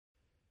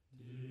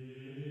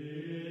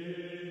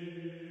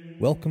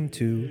Welcome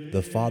to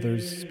The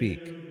Fathers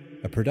Speak,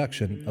 a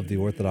production of the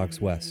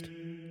Orthodox West.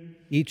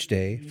 Each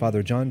day,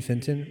 Father John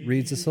Fenton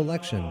reads a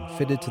selection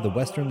fitted to the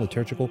Western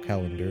liturgical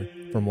calendar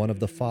from one of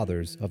the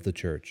Fathers of the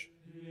Church.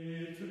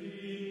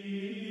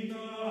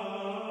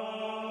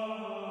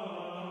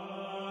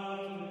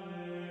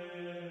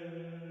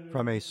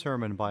 From a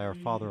sermon by our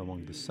Father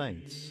among the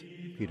Saints,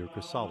 Peter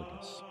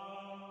Chrysologus.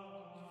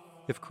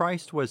 If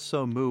Christ was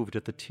so moved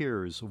at the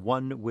tears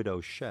one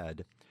widow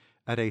shed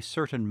at a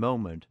certain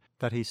moment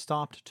that he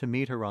stopped to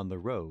meet her on the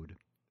road,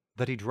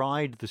 that he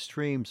dried the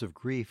streams of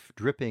grief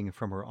dripping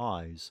from her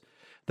eyes,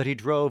 that he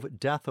drove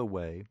death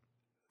away,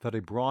 that he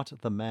brought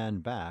the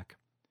man back,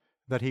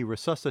 that he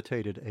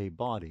resuscitated a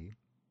body,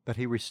 that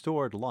he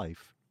restored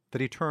life,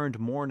 that he turned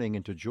mourning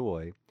into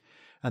joy,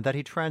 and that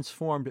he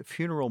transformed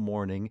funeral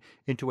mourning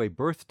into a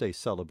birthday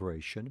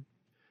celebration,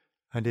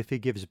 and if he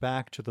gives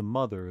back to the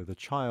mother the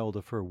child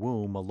of her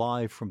womb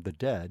alive from the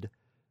dead,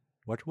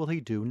 what will he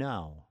do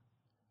now?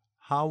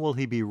 How will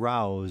he be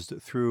roused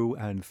through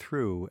and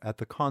through at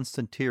the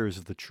constant tears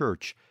of the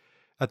Church,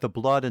 at the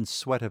blood and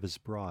sweat of his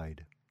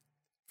bride?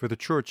 For the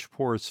Church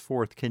pours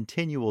forth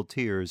continual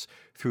tears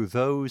through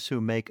those who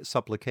make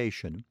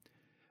supplication,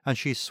 and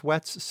she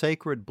sweats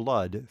sacred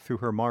blood through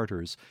her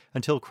martyrs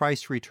until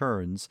Christ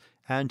returns,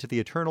 and to the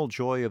eternal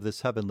joy of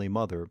this heavenly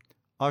Mother,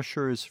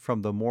 ushers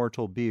from the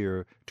mortal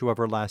bier to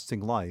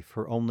everlasting life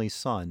her only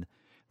Son,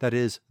 that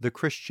is, the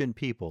Christian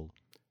people,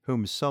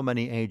 whom so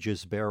many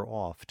ages bear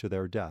off to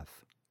their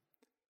death.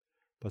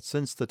 But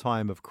since the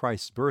time of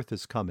Christ's birth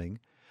is coming,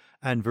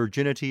 and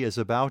virginity is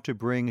about to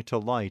bring to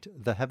light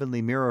the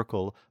heavenly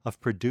miracle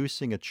of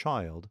producing a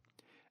child,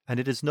 and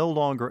it is no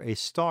longer a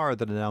star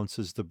that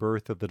announces the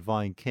birth of the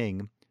divine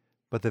King,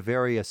 but the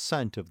very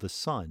ascent of the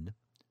sun,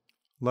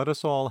 let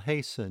us all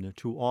hasten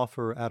to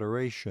offer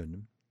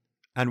adoration,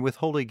 and with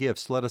holy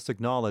gifts let us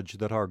acknowledge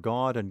that our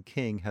God and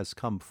King has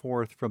come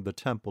forth from the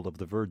temple of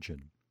the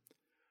Virgin.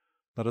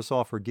 Let us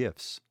offer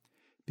gifts,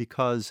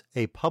 because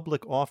a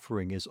public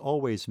offering is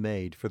always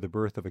made for the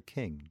birth of a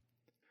king.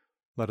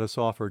 Let us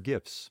offer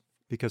gifts,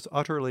 because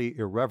utterly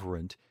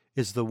irreverent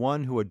is the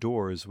one who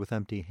adores with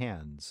empty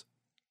hands.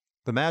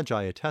 The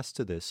Magi attest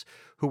to this,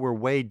 who were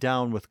weighed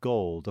down with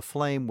gold,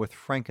 aflame with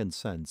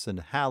frankincense,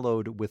 and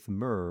hallowed with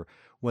myrrh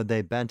when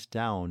they bent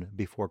down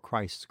before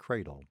Christ's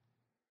cradle.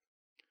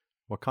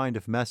 What kind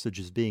of message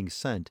is being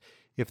sent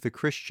if the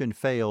Christian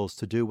fails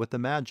to do what the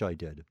Magi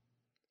did?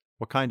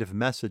 What kind of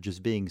message is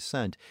being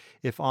sent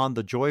if on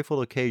the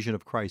joyful occasion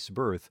of Christ's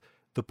birth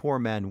the poor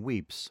man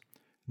weeps,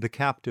 the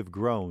captive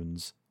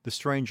groans, the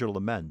stranger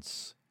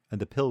laments,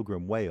 and the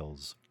pilgrim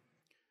wails?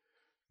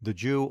 The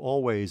Jew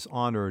always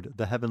honored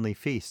the heavenly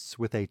feasts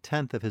with a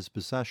tenth of his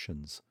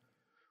possessions.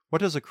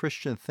 What does a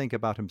Christian think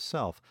about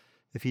himself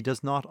if he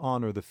does not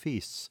honor the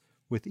feasts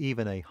with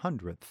even a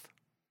hundredth?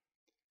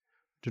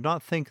 Do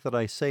not think that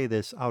I say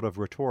this out of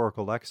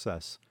rhetorical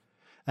excess,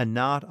 and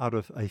not out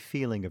of a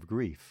feeling of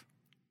grief.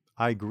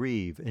 I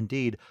grieve,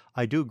 indeed,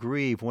 I do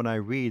grieve when I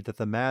read that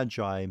the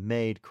Magi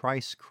made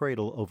Christ's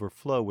cradle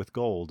overflow with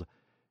gold,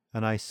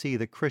 and I see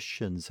that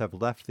Christians have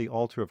left the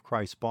altar of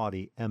Christ's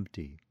body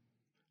empty.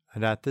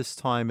 And at this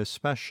time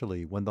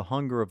especially, when the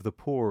hunger of the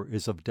poor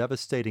is of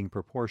devastating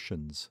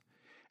proportions,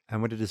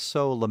 and when it is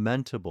so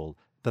lamentable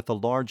that the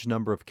large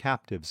number of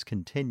captives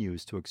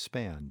continues to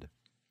expand.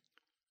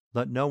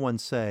 Let no one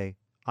say,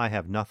 I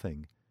have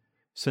nothing,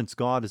 since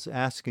God is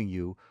asking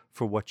you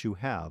for what you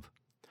have,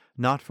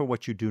 not for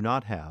what you do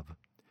not have,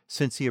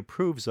 since he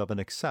approves of and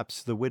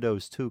accepts the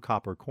widow's 2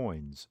 copper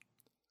coins.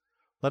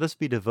 Let us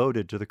be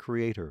devoted to the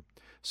Creator,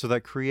 so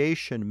that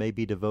creation may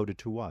be devoted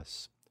to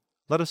us.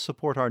 Let us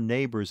support our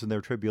neighbors in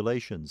their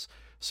tribulations,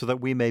 so that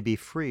we may be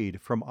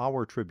freed from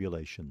our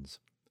tribulations.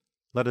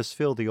 Let us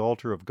fill the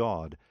altar of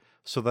God,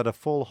 so that a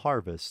full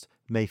harvest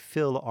may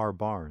fill our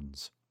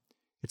barns.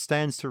 It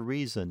stands to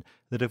reason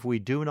that if we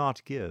do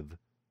not give,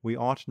 we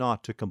ought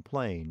not to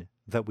complain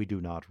that we do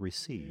not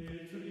receive.